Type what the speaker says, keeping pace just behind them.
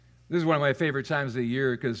This is one of my favorite times of the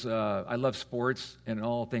year because I love sports, and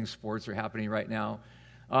all things sports are happening right now.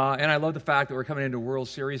 And I love the fact that we're coming into World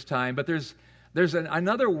Series time. But there's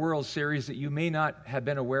another World Series that you may not have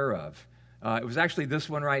been aware of. It was actually this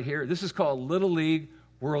one right here. This is called Little League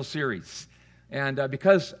World Series. And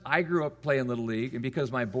because I grew up playing Little League, and because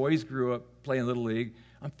my boys grew up playing Little League,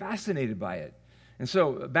 I'm fascinated by it. And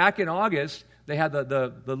so back in August, they had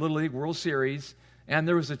the Little League World Series. And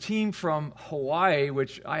there was a team from Hawaii,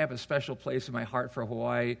 which I have a special place in my heart for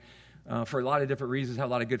Hawaii for a lot of different reasons. I have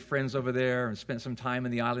a lot of good friends over there and spent some time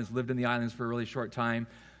in the islands, lived in the islands for a really short time.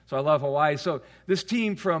 So I love Hawaii. So this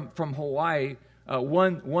team from Hawaii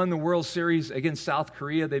won the World Series against South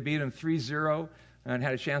Korea. They beat them 3-0 and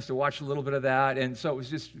had a chance to watch a little bit of that. And so it was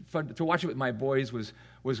just fun to watch it with my boys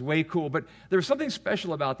was way cool. But there was something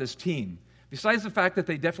special about this team. Besides the fact that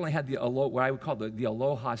they definitely had what I would call the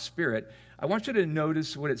aloha spirit, I want you to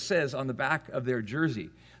notice what it says on the back of their jersey.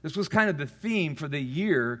 This was kind of the theme for the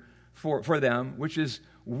year for them, which is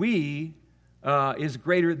we is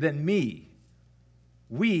greater than me.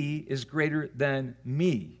 We is greater than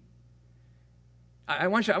me. I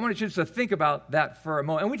want you just to think about that for a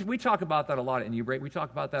moment. And we talk about that a lot at New Break. We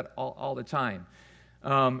talk about that all the time.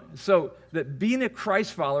 So that being a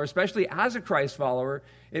Christ follower, especially as a Christ follower,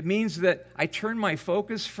 it means that I turn my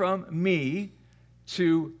focus from me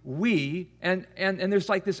to we, and there's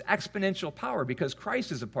like this exponential power because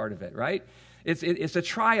Christ is a part of it, right? It's a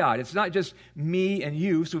triad. It's not just me and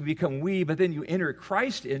you, so we become we, but then you enter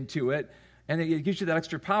Christ into it, and it gives you that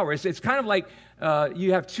extra power. It's kind of like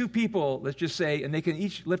you have two people, let's just say, and they can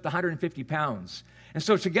each lift 150 pounds. And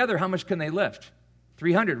so together, how much can they lift?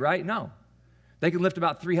 300, right? No. They can lift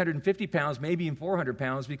about 350 pounds, maybe even 400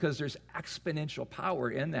 pounds, because there's exponential power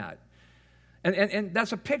in that. And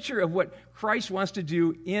that's a picture of what Christ wants to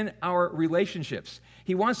do in our relationships.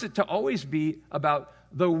 He wants it to always be about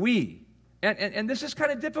the we. And this is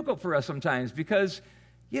kind of difficult for us sometimes because,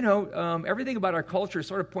 everything about our culture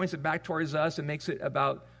sort of points it back towards us and makes it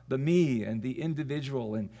about the me and the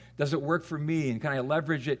individual. And does it work for me? And can I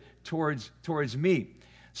leverage it towards me?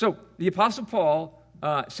 So the Apostle Paul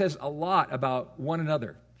says a lot about one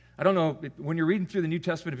another. I don't know, when you're reading through the New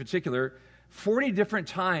Testament in particular, 40 different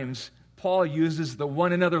times Paul uses the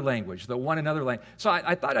one another language, the one another language. So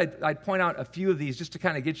I thought I'd point out a few of these just to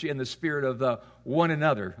kind of get you in the spirit of the one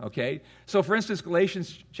another, okay? So for instance,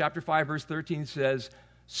 Galatians chapter 5, verse 13 says,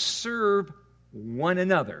 serve one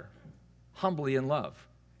another humbly in love.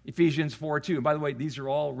 Ephesians 4:2, and by the way, these are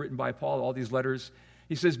all written by Paul, all these letters.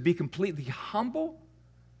 He says, be completely humble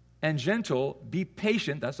and gentle, be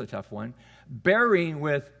patient, that's a tough one, bearing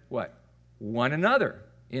with what? One another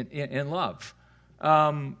in love.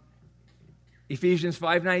 Ephesians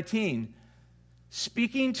 5:19,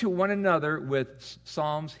 speaking to one another with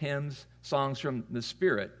psalms, hymns, songs from the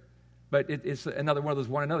Spirit. But it's another one of those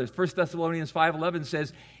one another's. 1 Thessalonians 5:11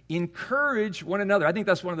 says, encourage one another. I think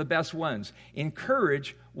that's one of the best ones.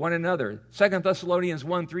 Encourage one another. 2 Thessalonians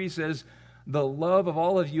 1:3 says, the love of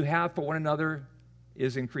all of you have for one another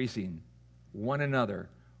is increasing. One another,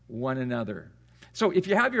 one another. So if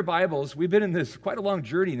you have your Bibles, we've been in this quite a long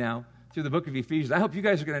journey now through the book of Ephesians. I hope you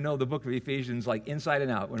guys are going to know the book of Ephesians like inside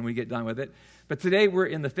and out when we get done with it. But today we're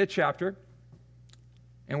in the 5th chapter,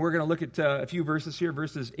 and we're going to look at a few verses here,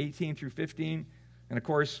 verses 18 through 15. And of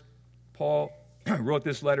course, Paul wrote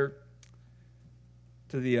this letter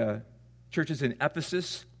to the churches in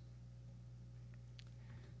Ephesus.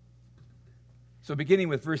 So beginning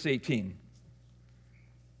with verse 18.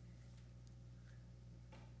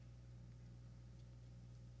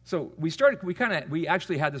 So we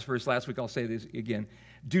actually had this verse last week. I'll say this again.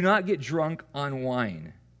 Do not get drunk on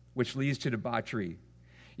wine, which leads to debauchery.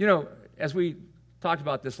 As we talked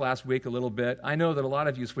about this last week a little bit, I know that a lot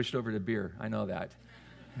of you switched over to beer. I know that.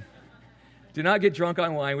 Do not get drunk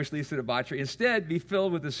on wine, which leads to debauchery. Instead, be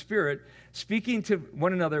filled with the Spirit, speaking to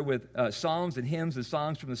one another with psalms and hymns and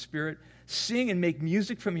songs from the Spirit. Sing and make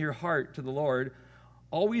music from your heart to the Lord,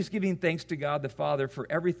 always giving thanks to God the Father for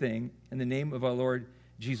everything in the name of our Lord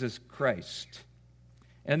Jesus Christ.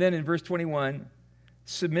 And then in verse 21,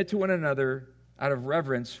 submit to one another out of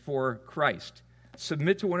reverence for Christ.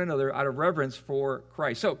 Submit to one another out of reverence for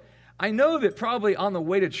Christ. So I know that probably on the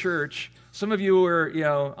way to church, some of you were,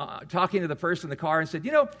 talking to the person in the car and said,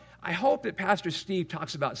 I hope that Pastor Steve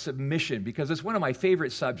talks about submission because it's one of my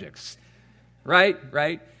favorite subjects. Right?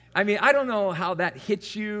 I mean, I don't know how that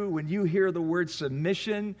hits you when you hear the word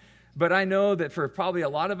submission, but I know that for probably a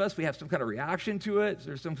lot of us, we have some kind of reaction to it.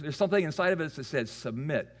 There's something inside of us that says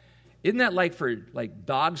submit. Isn't that like for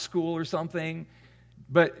dog school or something?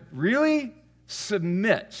 But really,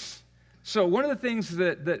 submit. So one of the things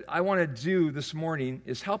that I want to do this morning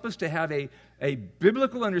is help us to have a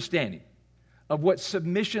biblical understanding of what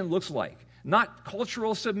submission looks like. Not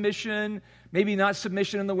cultural submission, maybe not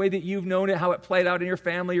submission in the way that you've known it, how it played out in your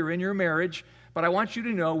family or in your marriage, but I want you to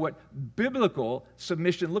know what biblical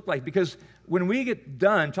submission looked like, because when we get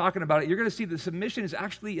done talking about it, you're going to see that submission is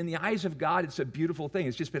actually, in the eyes of God, it's a beautiful thing.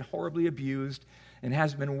 It's just been horribly abused and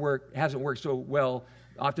hasn't worked so well,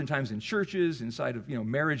 oftentimes in churches, inside of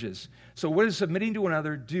marriages. So what does submitting to one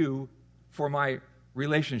another do for my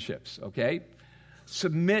relationships, okay?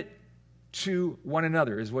 Submit to one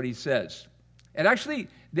another is what he says. And actually,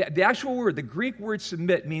 the actual word, the Greek word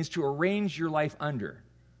submit, means to arrange your life under.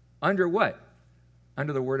 Under what?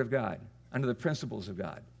 Under the Word of God, under the principles of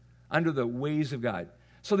God, under the ways of God.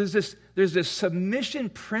 So there's this submission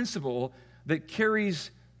principle that carries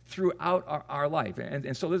throughout our life.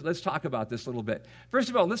 And so let's talk about this a little bit. First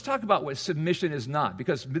of all, let's talk about what submission is not,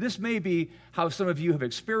 because this may be how some of you have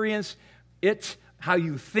experienced it, how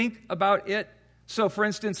you think about it. So, for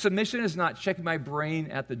instance, submission is not checking my brain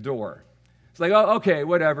at the door. It's like, oh, okay,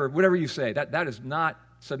 whatever you say. That is not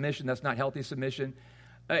submission. That's not healthy submission.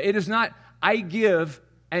 It is not, I give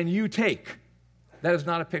and you take. That is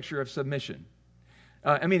not a picture of submission.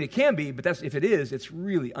 It can be, but if it is, it's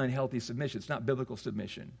really unhealthy submission. It's not biblical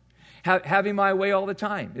submission. Having my way all the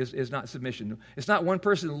time is not submission. It's not one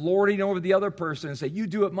person lording over the other person and say, you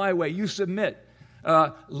do it my way, you submit.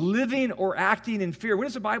 Living or acting in fear. What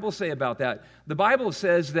does the Bible say about that? The Bible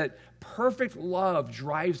says that perfect love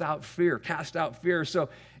drives out fear, casts out fear. So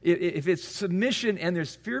if it's submission and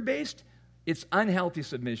there's fear-based, it's unhealthy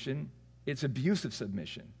submission. It's abusive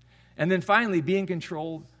submission. And then finally, being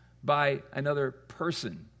controlled by another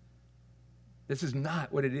person. This is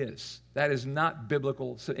not what it is. That is not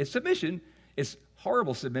biblical. It's submission. It's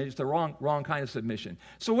horrible submission. It's the wrong kind of submission.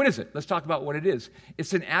 So what is it? Let's talk about what it is.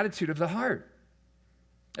 It's an attitude of the heart,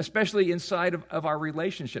 especially inside of our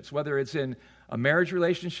relationships, whether it's in a marriage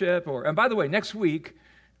relationship and by the way, next week,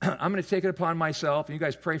 I'm going to take it upon myself, and you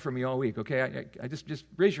guys pray for me all week, okay? I just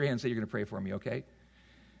raise your hand and say you're going to pray for me, okay?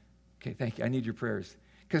 Okay, thank you. I need your prayers.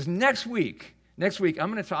 Because next week,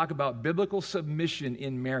 I'm going to talk about biblical submission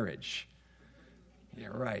in marriage. Yeah,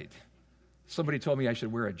 right. Somebody told me I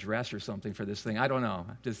should wear a dress or something for this thing. I don't know.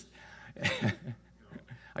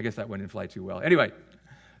 I guess that wouldn't fly too well. Anyway,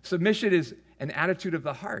 submission is an attitude of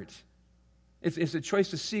the heart. It's a choice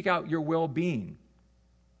to seek out your well-being.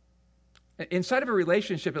 Inside of a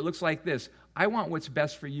relationship, it looks like this. I want what's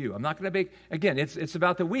best for you. I'm not going to make, again, it's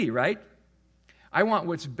about the we, right? I want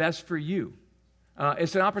what's best for you.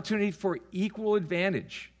 It's an opportunity for equal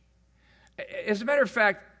advantage. As a matter of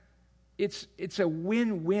fact, it's a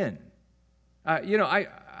win-win.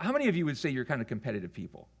 How many of you would say you're kind of competitive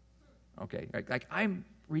people? Okay, like I'm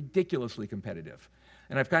ridiculously competitive.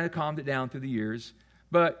 And I've kind of calmed it down through the years.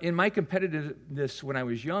 But in my competitiveness when I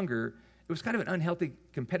was younger, it was kind of an unhealthy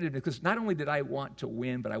competitiveness because not only did I want to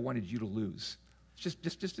win, but I wanted you to lose. It's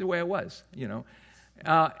just the way I was,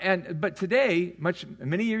 But today,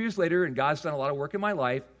 many years later, and God's done a lot of work in my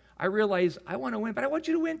life, I realize I want to win, but I want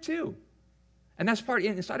you to win too. And that's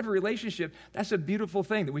inside of a relationship, that's a beautiful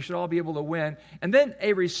thing that we should all be able to win. And then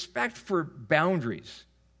a respect for boundaries.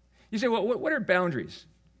 You say, well, what are boundaries?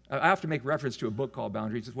 I have to make reference to a book called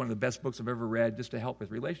Boundaries. It's one of the best books I've ever read just to help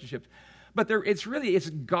with relationships. But it's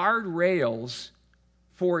guardrails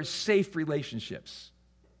for safe relationships.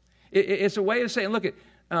 It's a way of saying, look,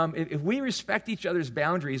 if we respect each other's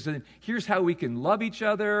boundaries, then here's how we can love each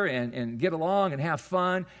other and get along and have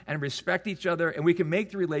fun and respect each other, and we can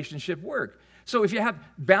make the relationship work. So if you have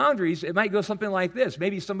boundaries, it might go something like this.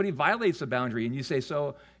 Maybe somebody violates a boundary, and you say,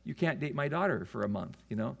 so you can't date my daughter for a month.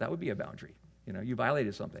 That would be a boundary. You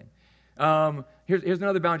violated something. Here's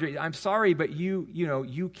another boundary. I'm sorry, but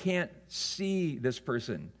you can't see this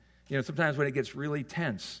person. Sometimes when it gets really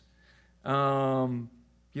tense, you're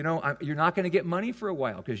not going to get money for a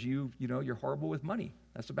while because you're horrible with money.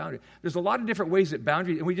 That's a boundary. There's a lot of different ways that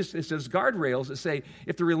boundaries, and it's those guardrails that say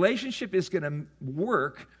if the relationship is going to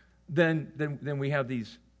work, then we have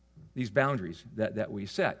these boundaries that we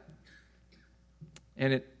set,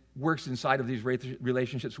 and it works inside of these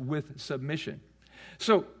relationships with submission.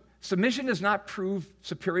 So submission does not prove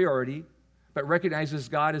superiority, but recognizes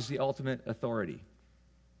God as the ultimate authority.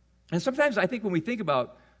 And sometimes I think when we think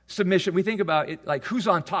about submission, we think about it like who's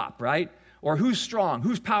on top, right? Or who's strong,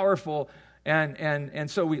 who's powerful,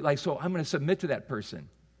 and so I'm going to submit to that person.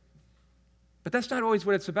 But that's not always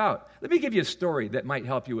what it's about. Let me give you a story that might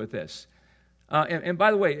help you with this. And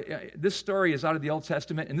by the way, this story is out of the Old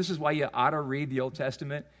Testament, and this is why you ought to read the Old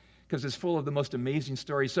Testament, because it's full of the most amazing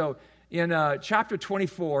stories. So in chapter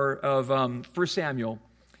 24 of 1 Samuel,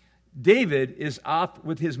 David is off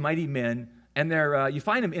with his mighty men, and you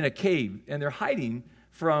find them in a cave, and they're hiding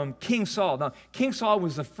from King Saul. Now, King Saul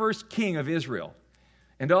was the first king of Israel,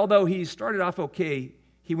 and although he started off okay,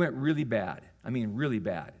 he went really bad. I mean, really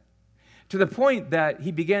bad. To the point that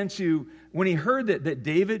he began to, when he heard that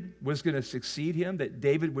David was going to succeed him, that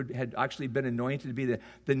David had actually been anointed to be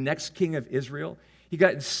the next king of Israel, he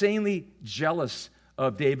got insanely jealous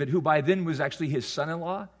of David, who by then was actually his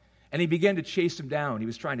son-in-law, and he began to chase him down. He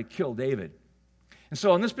was trying to kill David. And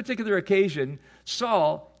so on this particular occasion,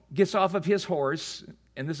 Saul gets off of his horse,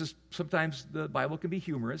 and this is sometimes the Bible can be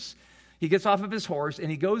humorous. He gets off of his horse, and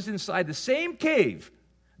he goes inside the same cave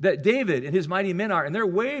that David and his mighty men are, and they're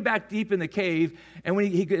way back deep in the cave, and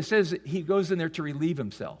when it says he goes in there to relieve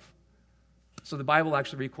himself. So the Bible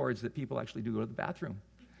actually records that people actually do go to the bathroom.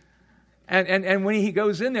 And when he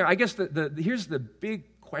goes in there, I guess here's the big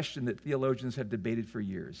question that theologians have debated for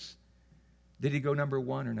years. Did he go number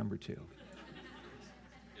 1 or number 2?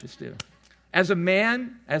 Just do. As a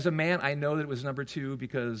man, I know that it was number 2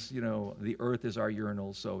 because, the earth is our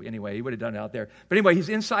urinal. So anyway, he would have done it out there. But anyway, he's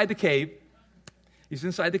inside the cave.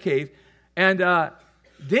 And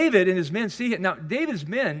David and his men see it. Now, David's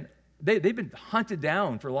men, they've been hunted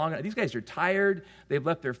down for long. These guys are tired. They've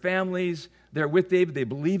left their families. They're with David. They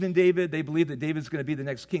believe in David. They believe that David's going to be the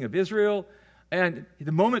next king of Israel. And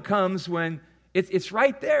the moment comes when it's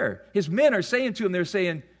right there. His men are saying to him, they're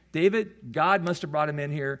saying, David, God must have brought him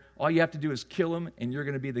in here. All you have to do is kill him, and you're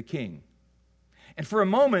going to be the king. And for a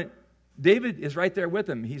moment, David is right there with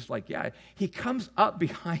him. He's like, yeah. He comes up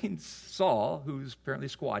behind Saul, who's apparently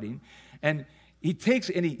squatting, and he takes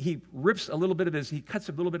and he rips he cuts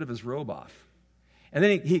a little bit of his robe off. And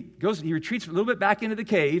then he retreats a little bit back into the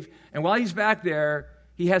cave, and while he's back there,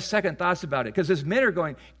 he has second thoughts about it because his men are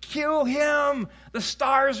going, kill him. The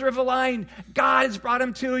stars are aligned. God has brought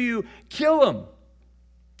him to you. Kill him.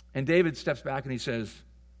 And David steps back and he says,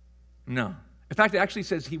 no. In fact, it actually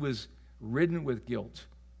says he was ridden with guilt.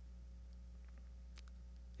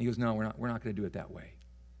 He goes, no, we're not going to do it that way.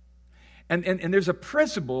 And there's a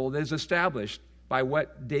principle that is established by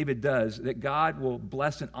what David does that God will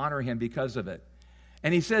bless and honor him because of it.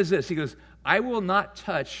 And he says this, he goes, I will not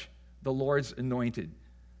touch the Lord's anointed.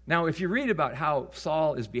 Now, if you read about how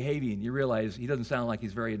Saul is behaving, you realize he doesn't sound like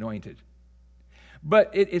he's very anointed. But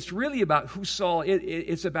it's really about who Saul is.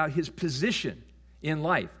 It's about his position in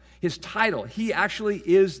life, his title. He actually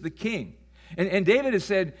is the king. And David has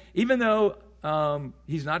said, even though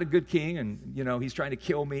he's not a good king and, he's trying to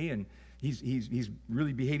kill me and he's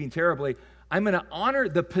really behaving terribly, I'm going to honor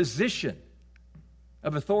the position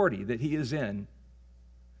of authority that he is in.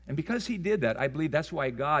 And because he did that, I believe that's why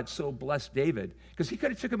God so blessed David, because he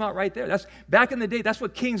could have took him out right there. Back in the day, that's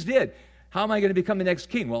what kings did. How am I going to become the next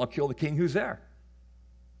king? Well, I'll kill the king who's there.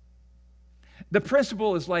 The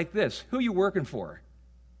principle is like this. Who are you working for?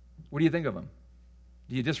 What do you think of them?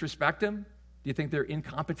 Do you disrespect them? Do you think they're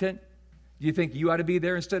incompetent? Do you think you ought to be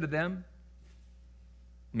there instead of them?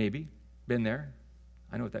 Maybe. Been there.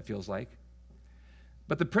 I know what that feels like.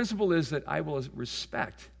 But the principle is that I will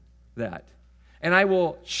respect that. And I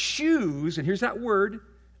will choose, and here's that word,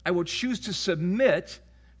 I will choose to submit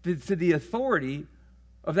to the authority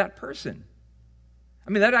of that person. I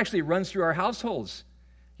mean, that actually runs through our households,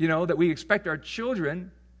 that we expect our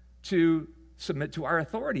children to submit to our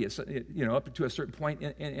authority, up to a certain point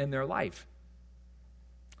in their life.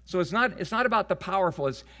 So it's not about the powerful.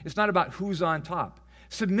 It's not about who's on top.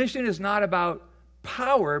 Submission is not about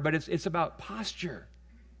power, but it's about posture.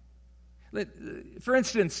 For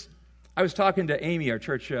instance, I was talking to Amy, our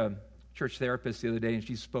church therapist, the other day, and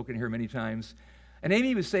she's spoken here many times. And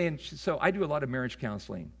Amy was saying, so I do a lot of marriage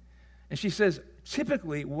counseling. And she says,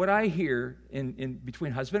 typically what I hear in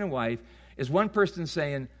between husband and wife is one person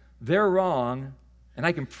saying, they're wrong, and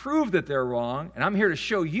I can prove that they're wrong, and I'm here to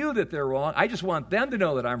show you that they're wrong. I just want them to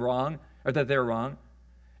know that I'm wrong, or that they're wrong.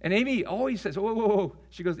 And Amy always says, whoa, whoa, whoa.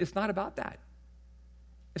 She goes, it's not about that.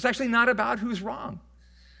 It's actually not about who's wrong.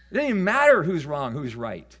 It doesn't even matter who's wrong, who's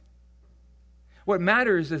right. What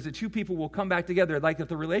matters is that two people will come back together. Like if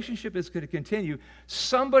the relationship is going to continue,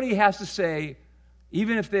 somebody has to say,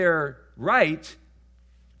 even if they're right,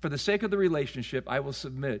 for the sake of the relationship, I will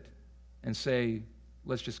submit and say,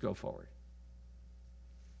 let's just go forward.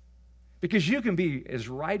 Because you can be as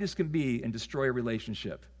right as can be and destroy a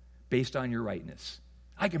relationship based on your rightness.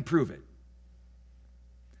 I can prove it.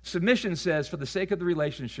 Submission says, for the sake of the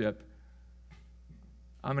relationship,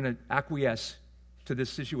 I'm going to acquiesce to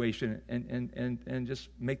this situation and just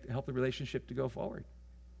help the relationship to go forward.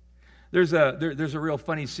 There's a real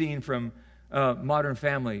funny scene from Modern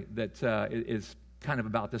Family that is kind of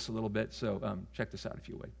about this a little bit, so check this out if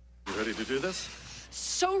you would. You ready to do this?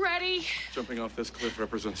 So ready. Jumping off this cliff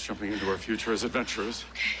represents jumping into our future as adventurers.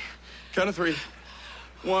 Okay. Count of 3.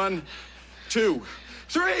 1, 2,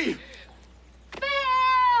 3!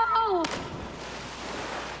 Bill!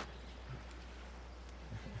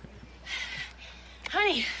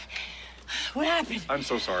 Honey, what happened? I'm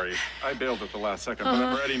so sorry. I bailed at the last second, but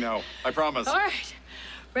I'm ready now. I promise. All right.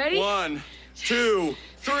 Ready? 1, 2,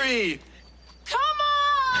 3! Come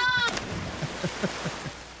on!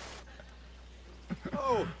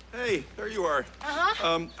 Oh, hey, there you are.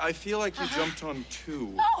 Uh-huh. I feel like you jumped on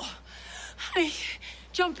 2. Oh, honey,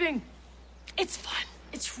 jumping. It's fun.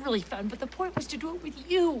 It's really fun, but the point was to do it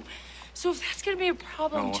with you. So if that's going to be a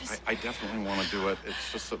problem, No, I definitely want to do it.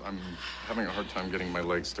 It's just that I'm having a hard time getting my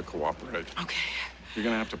legs to cooperate. Okay. You're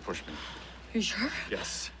going to have to push me. You sure?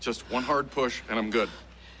 Yes. Just one hard push, and I'm good.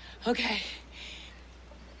 Okay.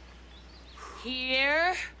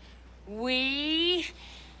 Here we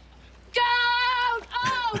go!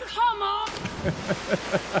 Oh, come on!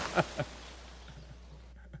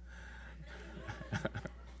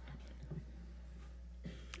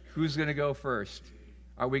 Who's going to go first?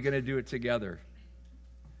 Are we going to do it together?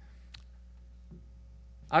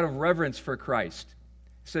 Out of reverence for Christ.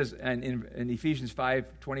 It says in Ephesians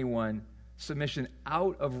 5:21, submission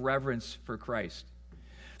out of reverence for Christ.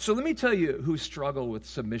 So let me tell you who struggle with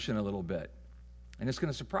submission a little bit. And it's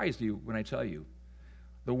going to surprise you when I tell you.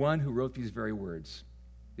 The one who wrote these very words,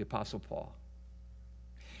 the Apostle Paul.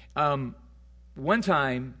 One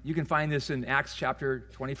time, you can find this in Acts chapter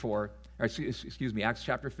 24, or excuse me, Acts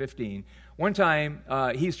chapter 15. One time,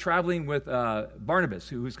 he's traveling with Barnabas,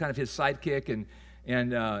 who's kind of his sidekick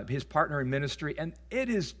and his partner in ministry, and it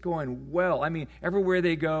is going well. I mean, everywhere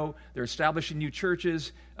they go, they're establishing new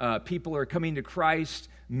churches. People are coming to Christ.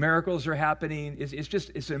 Miracles are happening.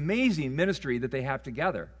 It's an amazing ministry that they have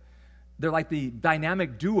together. They're like the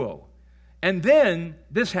dynamic duo. And then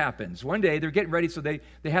this happens. One day they're getting ready, so they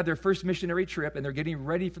have their first missionary trip, and they're getting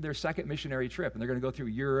ready for their second missionary trip, and they're going to go through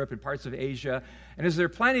Europe and parts of Asia. And as they're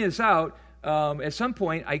planning this out, at some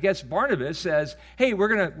point, I guess Barnabas says, "Hey, we're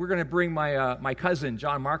gonna bring my cousin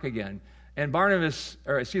John Mark again." And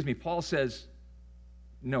Paul says,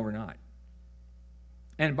 "No, we're not."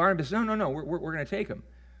 And Barnabas, "No, we're going to take him."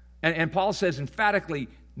 And Paul says emphatically,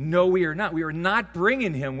 "No, we are not. We are not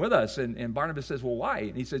bringing him with us." And Barnabas says, "Well, why?"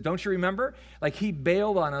 And he says, "Don't you remember? Like, he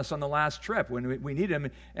bailed on us on the last trip when we needed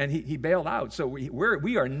him, and he bailed out. So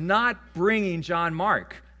we are not bringing John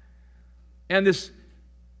Mark." And this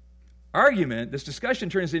argument, this discussion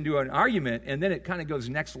turns into an argument, and then it kind of goes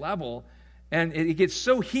next level, and it gets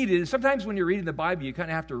so heated. And sometimes when you're reading the Bible, you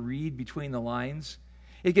kind of have to read between the lines.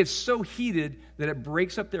 It gets so heated that it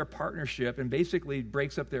breaks up their partnership and basically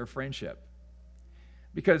breaks up their friendship,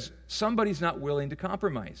 because somebody's not willing to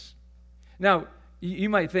compromise. Now, you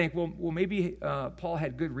might think, well, maybe Paul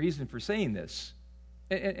had good reason for saying this.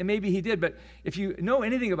 And maybe he did, but if you know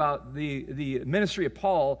anything about the ministry of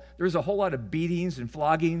Paul, there was a whole lot of beatings and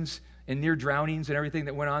floggings and near drownings and everything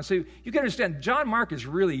that went on. So you can understand, John Mark is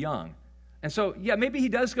really young. And so, yeah, maybe he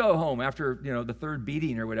does go home after, the third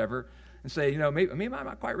beating or whatever and say, maybe I'm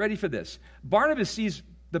not quite ready for this. Barnabas sees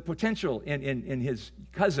the potential in his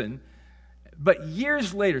cousin. But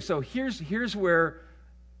years later, so here's where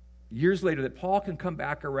years later that Paul can come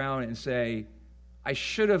back around and say, I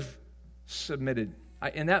should have submitted.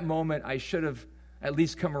 In that moment, I should have at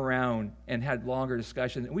least come around and had longer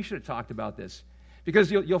discussion. And we should have talked about this.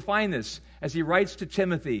 Because you'll find this as he writes to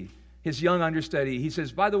Timothy, his young understudy. He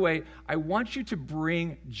says, by the way, I want you to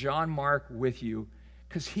bring John Mark with you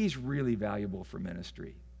because he's really valuable for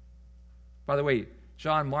ministry. By the way,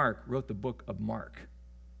 John Mark wrote the book of Mark.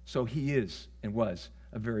 So he is and was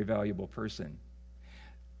a very valuable person.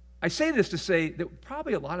 I say this to say that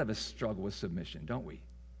probably a lot of us struggle with submission, don't we?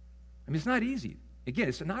 I mean, it's not easy. Again,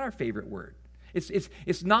 it's not our favorite word.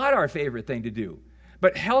 It's not our favorite thing to do.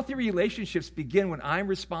 But healthy relationships begin when I'm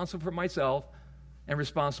responsible for myself and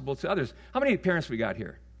responsible to others. How many parents we got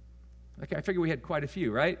here? Okay, I figure we had quite a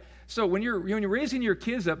few, right? So when you're raising your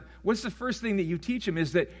kids up, what's the first thing that you teach them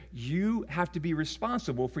is that you have to be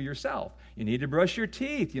responsible for yourself. You need to brush your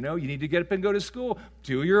teeth, you need to get up and go to school,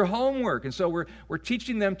 do your homework. And so we're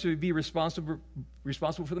teaching them to be responsible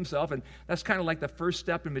for themselves, and that's kind of like the first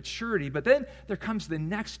step in maturity. But then there comes the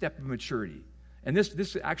next step of maturity. And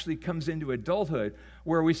this actually comes into adulthood,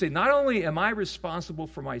 where we say, not only am I responsible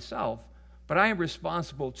for myself, but I am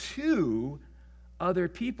responsible to other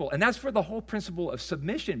people. And that's where the whole principle of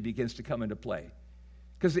submission begins to come into play.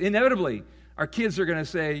 Because inevitably, our kids are going to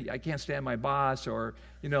say, I can't stand my boss, or,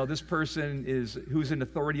 this person who's in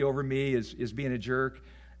authority over me is being a jerk.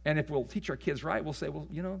 And if we'll teach our kids right, we'll say, well,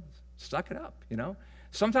 suck it up,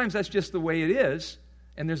 Sometimes that's just the way it is,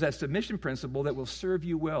 and there's that submission principle that will serve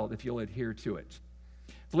you well if you'll adhere to it.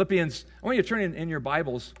 Philippians, I want you to turn in your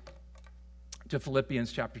Bibles to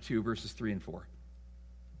Philippians chapter 2, verses 3 and 4.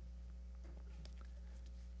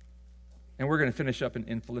 And we're going to finish up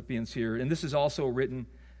in Philippians here. And this is also written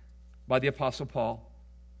by the Apostle Paul.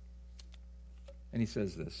 And he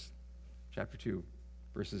says this, chapter 2,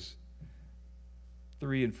 verses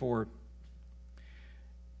 3 and 4.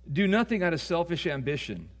 Do nothing out of selfish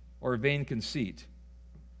ambition or vain conceit.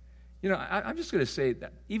 You know, I'm just going to say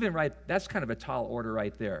that even right, that's kind of a tall order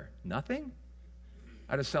right there. Nothing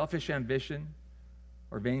out of selfish ambition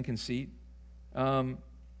or vain conceit.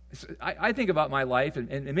 I think about my life,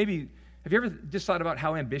 and maybe, have you ever just thought about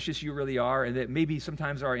how ambitious you really are, and that maybe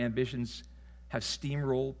sometimes our ambitions have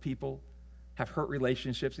steamrolled people, have hurt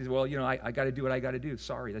relationships? You say, well, you know, I got to do what I got to do.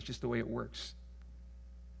 Sorry, that's just the way it works.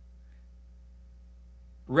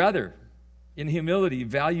 Rather, in humility,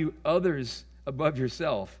 value others above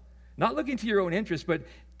yourself, not looking to your own interest, but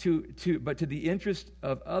to the interest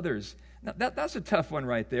of others. Now, that's a tough one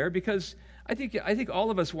right there, because I think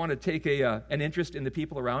all of us want to take an interest in the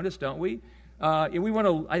people around us, don't we? We want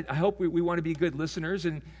to. I hope we want to be good listeners,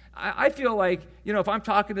 and I feel like, you know, if I'm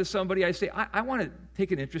talking to somebody, I say I want to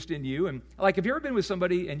take an interest in you, and like, have you ever been with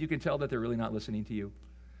somebody and you can tell that they're really not listening to you?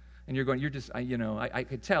 And you're going, I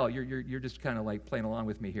could tell you're just kind of like playing along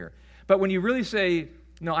with me here. But when you really say,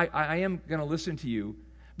 no, I am going to listen to you.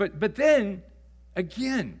 But then,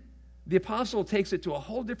 again, the apostle takes it to a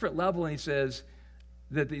whole different level, and he says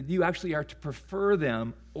that you actually are to prefer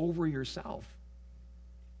them over yourself.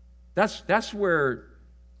 That's where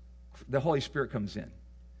the Holy Spirit comes in.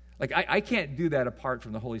 Like, I can't do that apart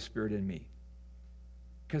from the Holy Spirit in me,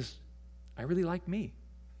 because I really like me.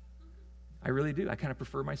 I really do. I kind of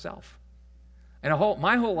prefer myself. And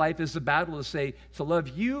my whole life is the battle to love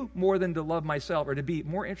you more than to love myself, or to be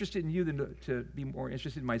more interested in you than to be more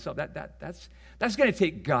interested in myself. That's going to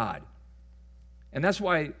take God. And that's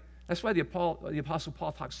why the Apostle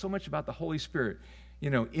Paul talks so much about the Holy Spirit, you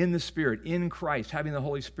know, in the Spirit, in Christ, having the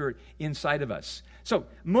Holy Spirit inside of us. So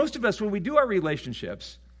most of us, when we do our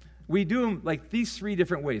relationships, we do them like these three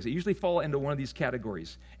different ways. They usually fall into one of these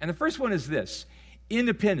categories. And the first one is this: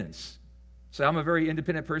 independence. So I'm a very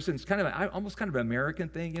independent person. It's almost kind of an American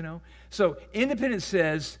thing, you know. So independence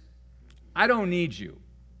says, I don't need you.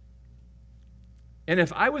 And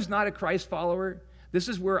if I was not a Christ follower, this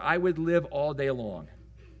is where I would live all day long.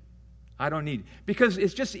 I don't need you. Because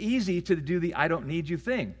it's just easy to do the I don't need you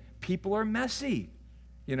thing. People are messy.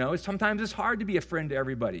 You know, sometimes it's hard to be a friend to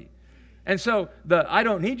everybody. And so the I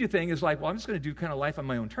don't need you thing is like, well, I'm just going to do kind of life on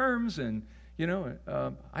my own terms, and, you know,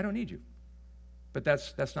 I don't need you. But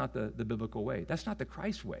that's not the biblical way. That's not the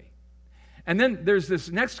Christ way. And then there's this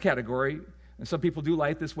next category, and some people do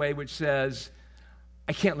life this way, which says,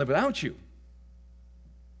 I can't live without you,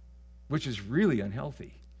 which is really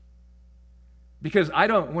unhealthy. Because I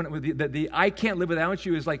can't live without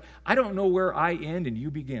you is like, I don't know where I end and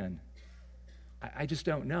you begin. I just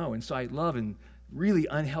don't know. And so I love in really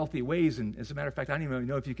unhealthy ways. And as a matter of fact, I don't even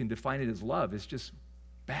know if you can define it as love. It's just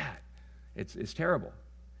bad. It's terrible.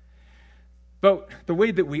 But the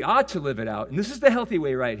way that we ought to live it out, and this is the healthy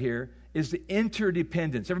way right here, is the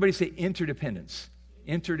interdependence. Everybody say interdependence.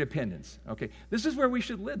 Interdependence. Okay, this is where we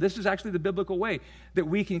should live. This is actually the biblical way, that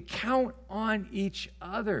we can count on each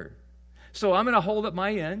other. So I'm going to hold up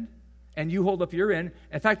my end, and you hold up your end.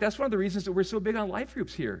 In fact, that's one of the reasons that we're so big on life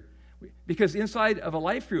groups here. Because inside of a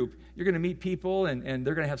life group, you're going to meet people, and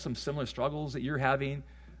they're going to have some similar struggles that you're having.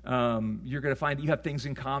 You're going to find that you have things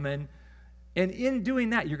in common. And in doing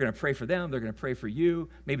that, you're going to pray for them. They're going to pray for you.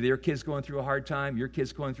 Maybe their kid's going through a hard time. Your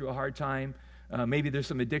kid's going through a hard time. Maybe there's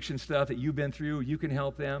some addiction stuff that you've been through. You can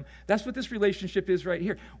help them. That's what this relationship is right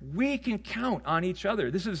here. We can count on each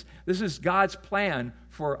other. This is God's plan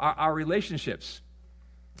for our relationships.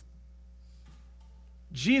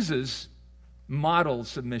 Jesus modeled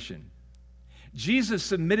submission. Jesus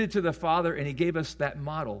submitted to the Father, and he gave us that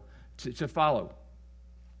model to follow.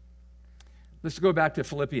 Let's go back to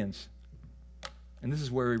Philippians. And this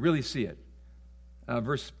is where we really see it.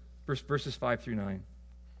 Verses 5 through 9.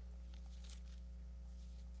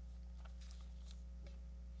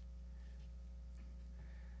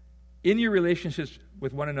 In your relationships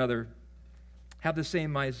with one another, have the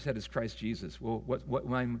same mindset as Christ Jesus. Well, what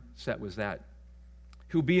mindset was that?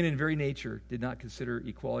 Who, being in very nature, did not consider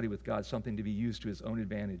equality with God something to be used to his own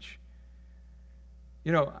advantage.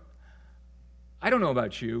 You know, I don't know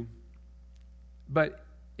about you, but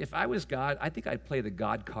if I was God, I think I'd play the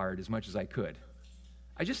God card as much as I could.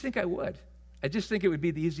 I just think I would. I just think it would be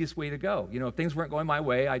the easiest way to go. You know, if things weren't going my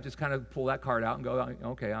way, I'd just kind of pull that card out and go,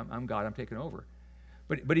 okay, I'm God, I'm taking over.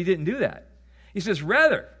 But he didn't do that. He says,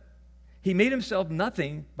 rather, he made himself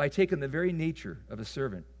nothing by taking the very nature of a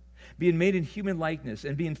servant. Being made in human likeness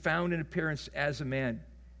and being found in appearance as a man,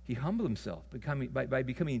 he humbled himself by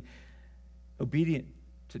becoming obedient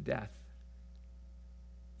to death,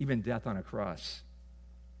 even death on a cross.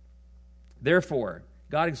 Therefore,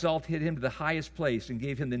 God exalted him to the highest place and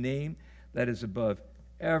gave him the name that is above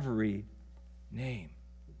every name.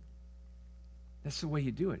 That's the way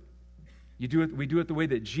you do it. We do it the way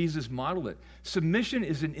that Jesus modeled it. Submission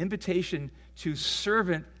is an invitation to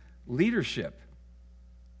servant leadership.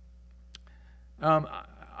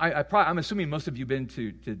 I'm assuming most of you have been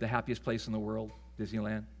to the happiest place in the world,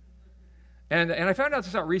 Disneyland. And I found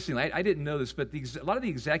this out recently. I didn't know this, but a lot of the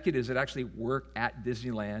executives that actually work at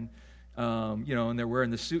Disneyland, and they're wearing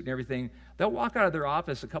the suit and everything, they'll walk out of their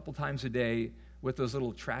office a couple times a day with those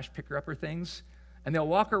little trash picker-upper things, and they'll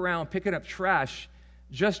walk around picking up trash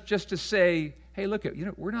just to say, hey, look,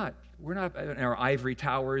 we're not in our ivory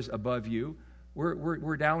towers above you.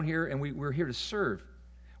 We're down here, and we're here to serve.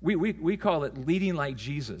 We call it Leading Like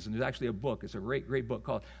Jesus, and there's actually a book. It's a great book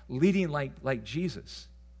called Leading Like Jesus.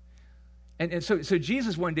 And so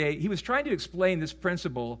Jesus one day, he was trying to explain this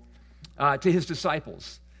principle to his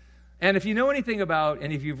disciples. And if you know anything about,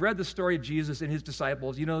 and if you've read the story of Jesus and his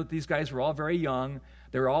disciples, you know that these guys were all very young,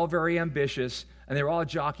 they were all very ambitious, and they were all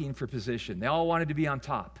jockeying for position. They all wanted to be on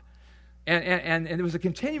top. And there was a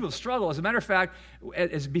continual struggle. As a matter of fact,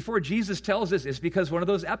 before Jesus tells this, it's because one of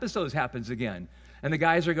those episodes happens again. And the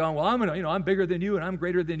guys are going, well, I'm bigger than you, and I'm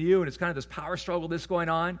greater than you, and it's kind of this power struggle that's going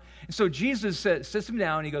on. And so Jesus sits them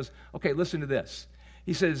down, and he goes, okay, listen to this.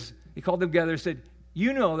 He says, he called them together and said,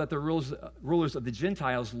 you know that the rulers of the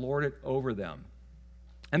Gentiles lord it over them,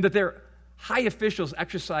 and that their high officials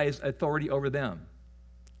exercise authority over them.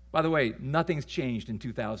 By the way, nothing's changed in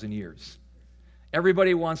 2,000 years.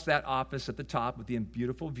 Everybody wants that office at the top with the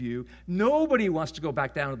beautiful view. Nobody wants to go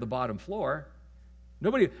back down to the bottom floor.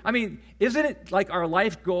 Nobody. I mean, isn't it like our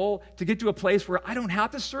life goal to get to a place where I don't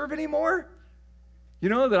have to serve anymore?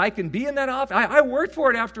 That I can be in that office. I worked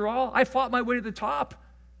for it after all. I fought my way to the top.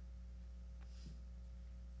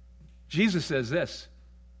 Jesus says this,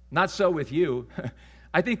 not so with you.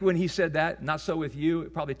 I think when he said that, not so with you,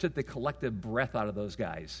 it probably took the collective breath out of those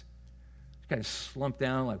guys. Kind of slumped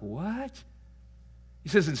down like, what? He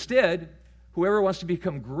says, instead, whoever wants to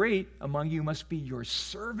become great among you must be your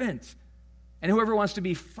servant. And whoever wants to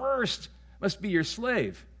be first must be your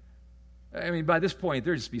slave. I mean, by this point,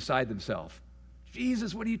 they're just beside themselves.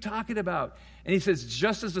 Jesus, what are you talking about? And he says,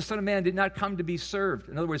 just as the Son of Man did not come to be served.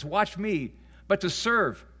 In other words, watch me, but to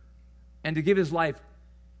serve and to give his life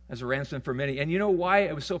as a ransom for many. And you know why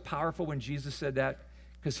it was so powerful when Jesus said that?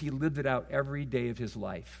 Because he lived it out every day of his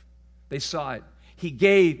life. They saw it. He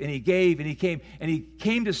gave, and he gave, and he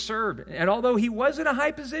came to serve. And although he was in a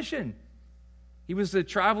high position, he was the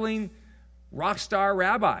traveling rock star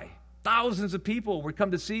rabbi. Thousands of people would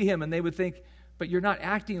come to see him, and they would think, but you're not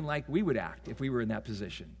acting like we would act if we were in that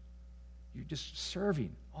position. You're just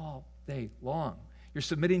serving all day long. You're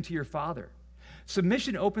submitting to your Father.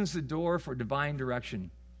 Submission opens the door for divine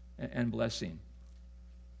direction and blessing.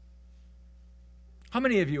 How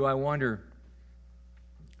many of you, I wonder,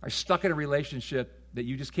 are stuck in a relationship that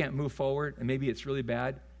you just can't move forward, and maybe it's really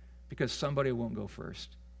bad because somebody won't go first,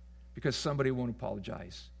 because somebody won't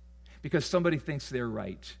apologize, because somebody thinks they're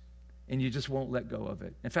right, and you just won't let go of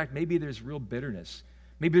it. In fact, maybe there's real bitterness.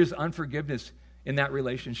 Maybe there's unforgiveness in that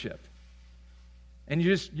relationship. And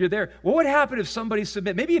you're there. What would happen if somebody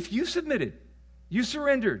submitted? Maybe if you submitted, you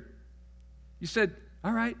surrendered. You said,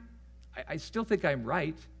 all right, I still think I'm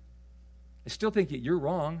right. I still think that you're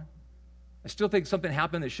wrong. I still think something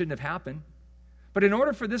happened that shouldn't have happened. But in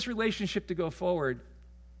order for this relationship to go forward,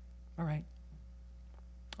 all right,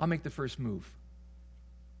 I'll make the first move.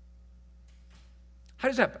 How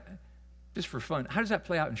does that, just for fun, how does that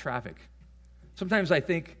play out in traffic? Sometimes I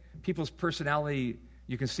think people's personality,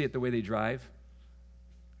 you can see it the way they drive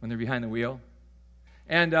when they're behind the wheel.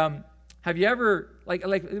 And have you ever, like,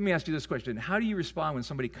 let me ask you this question. How do you respond when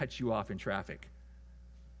somebody cuts you off in traffic?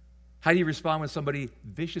 How do you respond when somebody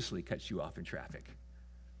viciously cuts you off in traffic?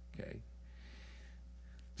 Okay.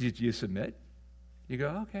 Do you submit? You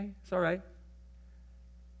go, okay, it's all right.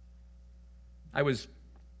 I was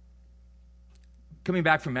coming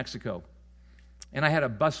back from Mexico, and I had a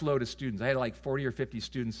busload of students. I had like 40 or 50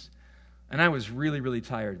 students, and I was really, really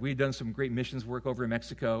tired. We had done some great missions work over in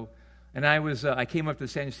Mexico, and I came up to the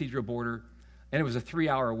San Ysidro border, and it was a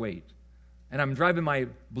 3-hour wait. And I'm driving my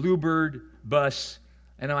Bluebird bus,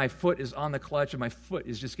 and my foot is on the clutch, and my foot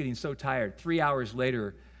is just getting so tired. 3 hours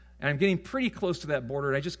later, And I'm getting pretty close to that border,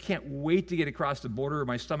 and I just can't wait to get across the border.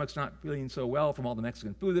 My stomach's not feeling so well from all the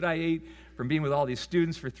Mexican food that I ate, from being with all these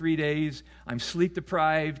students for 3 days. I'm sleep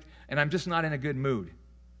deprived, and I'm just not in a good mood.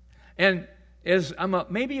 And as I'm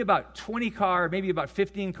maybe about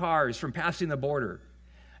 15 cars from passing the border,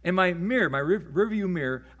 in my mirror, my rearview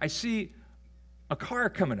mirror, I see a car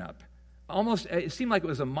coming up. Almost, it seemed like it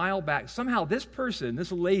was a mile back. Somehow this person,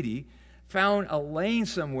 this lady, found a lane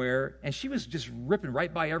somewhere, and she was just ripping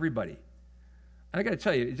right by everybody. And I got to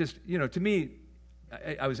tell you, it just, to me,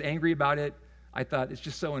 I was angry about it. I thought, it's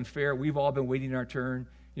just so unfair. We've all been waiting our turn.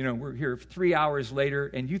 We're here 3 hours later,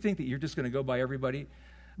 and you think that you're just going to go by everybody?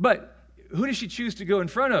 But who does she choose to go in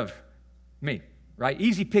front of? Me, right?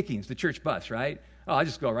 Easy pickings, the church bus, right? Oh, I'll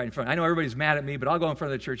just go right in front. I know everybody's mad at me, but I'll go in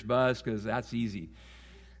front of the church bus because that's easy.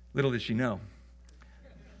 Little did she know.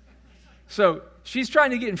 So she's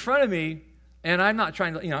trying to get in front of me, and I'm not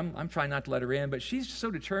trying to, I'm trying not to let her in, but she's so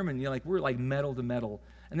determined, we're like metal to metal.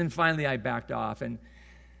 And then finally I backed off, and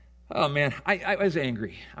oh man, I was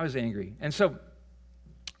angry. And so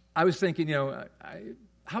I was thinking,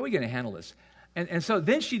 how are we going to handle this? And so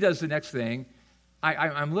then she does the next thing.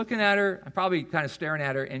 I'm looking at her, I'm probably kind of staring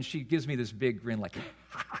at her, and she gives me this big grin like,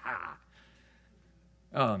 ha, ha, ha.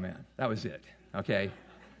 Oh man, that was it, okay?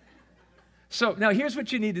 So now here's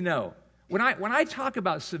what you need to know. When I talk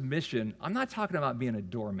about submission, I'm not talking about being a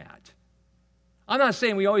doormat. I'm not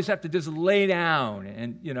saying we always have to just lay down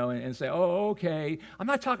and say, oh, okay. I'm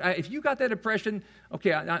not talking. If you got that impression,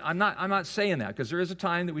 okay, I'm not saying that, because there is a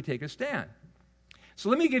time that we take a stand. So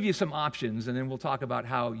let me give you some options, and then we'll talk about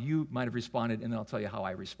how you might have responded, and then I'll tell you how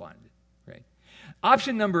I responded. Right?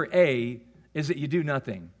 Option number A is that you do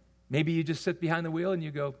nothing. Maybe you just sit behind the wheel and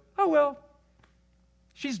you go, oh well,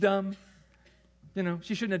 she's dumb.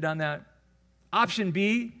 She shouldn't have done that. Option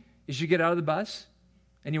B is you get out of the bus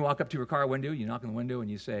and you walk up to her car window, you knock on the window and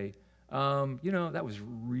you say, that was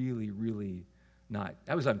really, really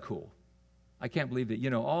that was uncool. I can't believe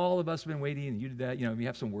that, all of us have been waiting and you did that. You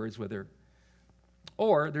have some words with her.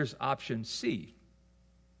 Or there's option C,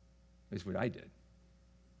 is what I did.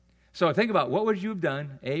 So think about what would you have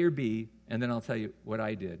done, A or B, and then I'll tell you what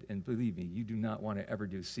I did. And believe me, you do not want to ever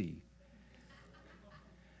do C.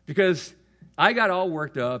 Because I got all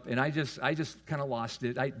worked up, and I just kind of lost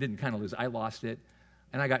it. I didn't kind of lose it. I lost it.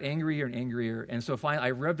 And I got angrier and angrier. And so finally,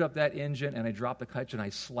 I revved up that engine, and I dropped the clutch, and I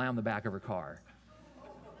slammed the back of her car.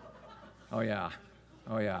 Oh, yeah.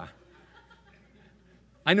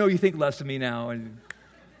 I know you think less of me now, and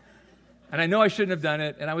I know I shouldn't have done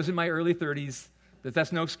it, and I was in my early 30s.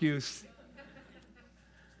 That's no excuse.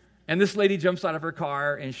 And this lady jumps out of her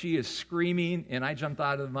car, and she is screaming, and I jumped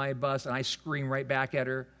out of my bus, and I screamed right back at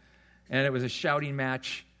her. And it was a shouting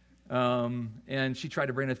match, and she tried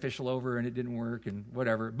to bring an official over, and it didn't work, and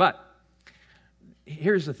whatever. But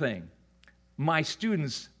here's the thing. My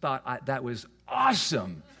students thought that was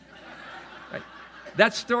awesome. Right?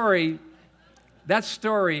 That story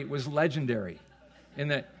was legendary.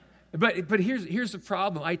 But here's the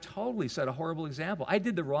problem. I totally set a horrible example. I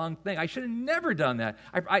did the wrong thing. I should have never done that.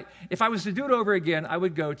 If I was to do it over again, I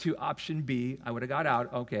would go to option B. I would have got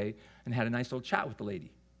out, okay, and had a nice little chat with the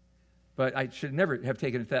lady. But I should never have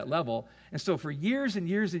taken it to that level. And so for years and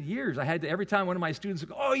years and years, I had to, every time one of my students would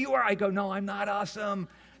go, oh, you are? I go, no, I'm not awesome.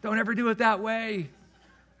 Don't ever do it that way.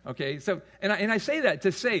 Okay, so, and I say that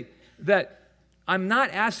to say that I'm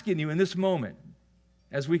not asking you in this moment,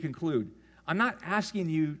 as we conclude, I'm not asking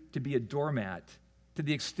you to be a doormat to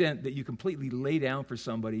the extent that you completely lay down for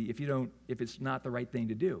somebody if it's not the right thing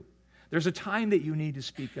to do. There's a time that you need to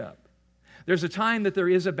speak up. There's a time that there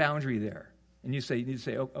is a boundary there. And you need to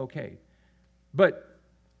say, okay. But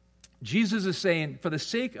Jesus is saying, for the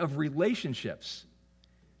sake of relationships,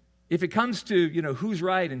 if it comes to, who's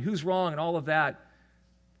right and who's wrong and all of that,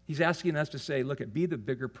 he's asking us to say, look, be the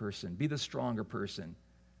bigger person, be the stronger person.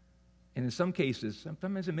 And in some cases,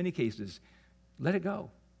 sometimes in many cases, let it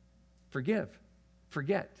go. Forgive.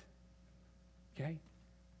 Forget. Okay?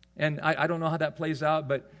 And I don't know how that plays out,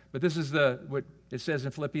 but this is what it says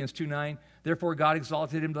in Philippians 2:9. Therefore God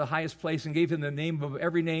exalted him to the highest place and gave him the name of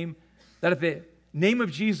every name, that at the name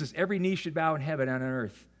of Jesus every knee should bow in heaven and on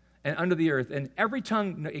earth and under the earth, and every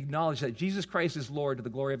tongue acknowledge that Jesus Christ is Lord, to the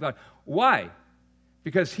glory of God. Why?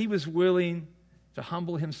 Because he was willing to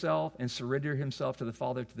humble himself and surrender himself to the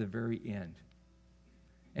Father to the very end.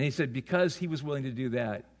 And he said, because he was willing to do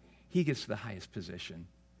that, he gets to the highest position.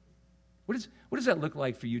 What does that look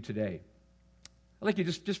like for you today? I'd like you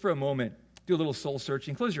just for a moment, do a little soul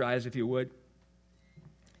searching. Close your eyes if you would.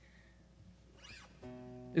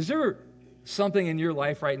 Is there something in your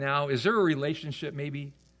life right now? Is there a relationship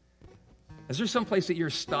maybe Is there some place that you're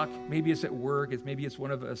stuck? Maybe it's at work. Maybe it's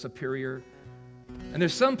one of a superior. And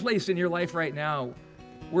there's some place in your life right now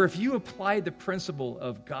where if you applied the principle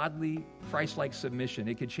of godly, Christ-like submission,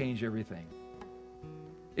 it could change everything.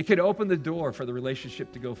 It could open the door for the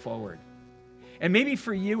relationship to go forward. And maybe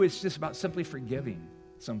for you, it's just about simply forgiving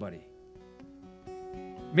somebody.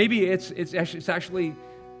 Maybe it's actually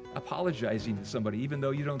apologizing to somebody, even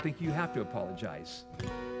though you don't think you have to apologize.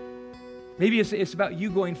 Maybe it's about you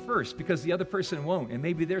going first because the other person won't, and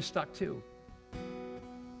maybe they're stuck too.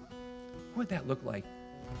 What would that look like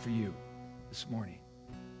for you this morning?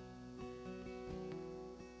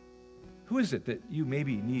 Who is it that you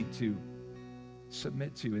maybe need to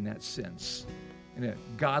submit to in that sense, in a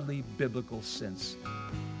godly, biblical sense?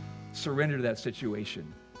 Surrender to that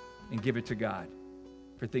situation and give it to God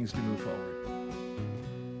for things to move forward.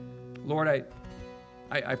 Lord,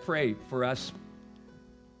 I pray for us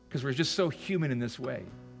because we're just so human in this way.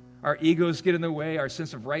 Our egos get in the way. Our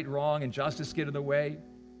sense of right, wrong, and justice get in the way.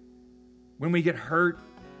 When we get hurt,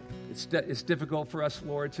 it's difficult for us,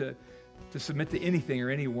 Lord, to submit to anything or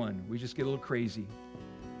anyone. We just get a little crazy.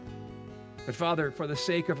 But Father, for the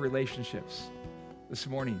sake of relationships this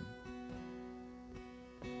morning,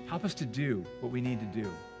 help us to do what we need to do.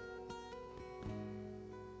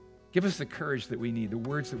 Give us the courage that we need, the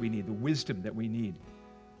words that we need, the wisdom that we need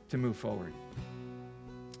to move forward.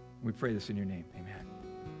 We pray this in your name. Amen.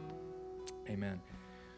 Amen.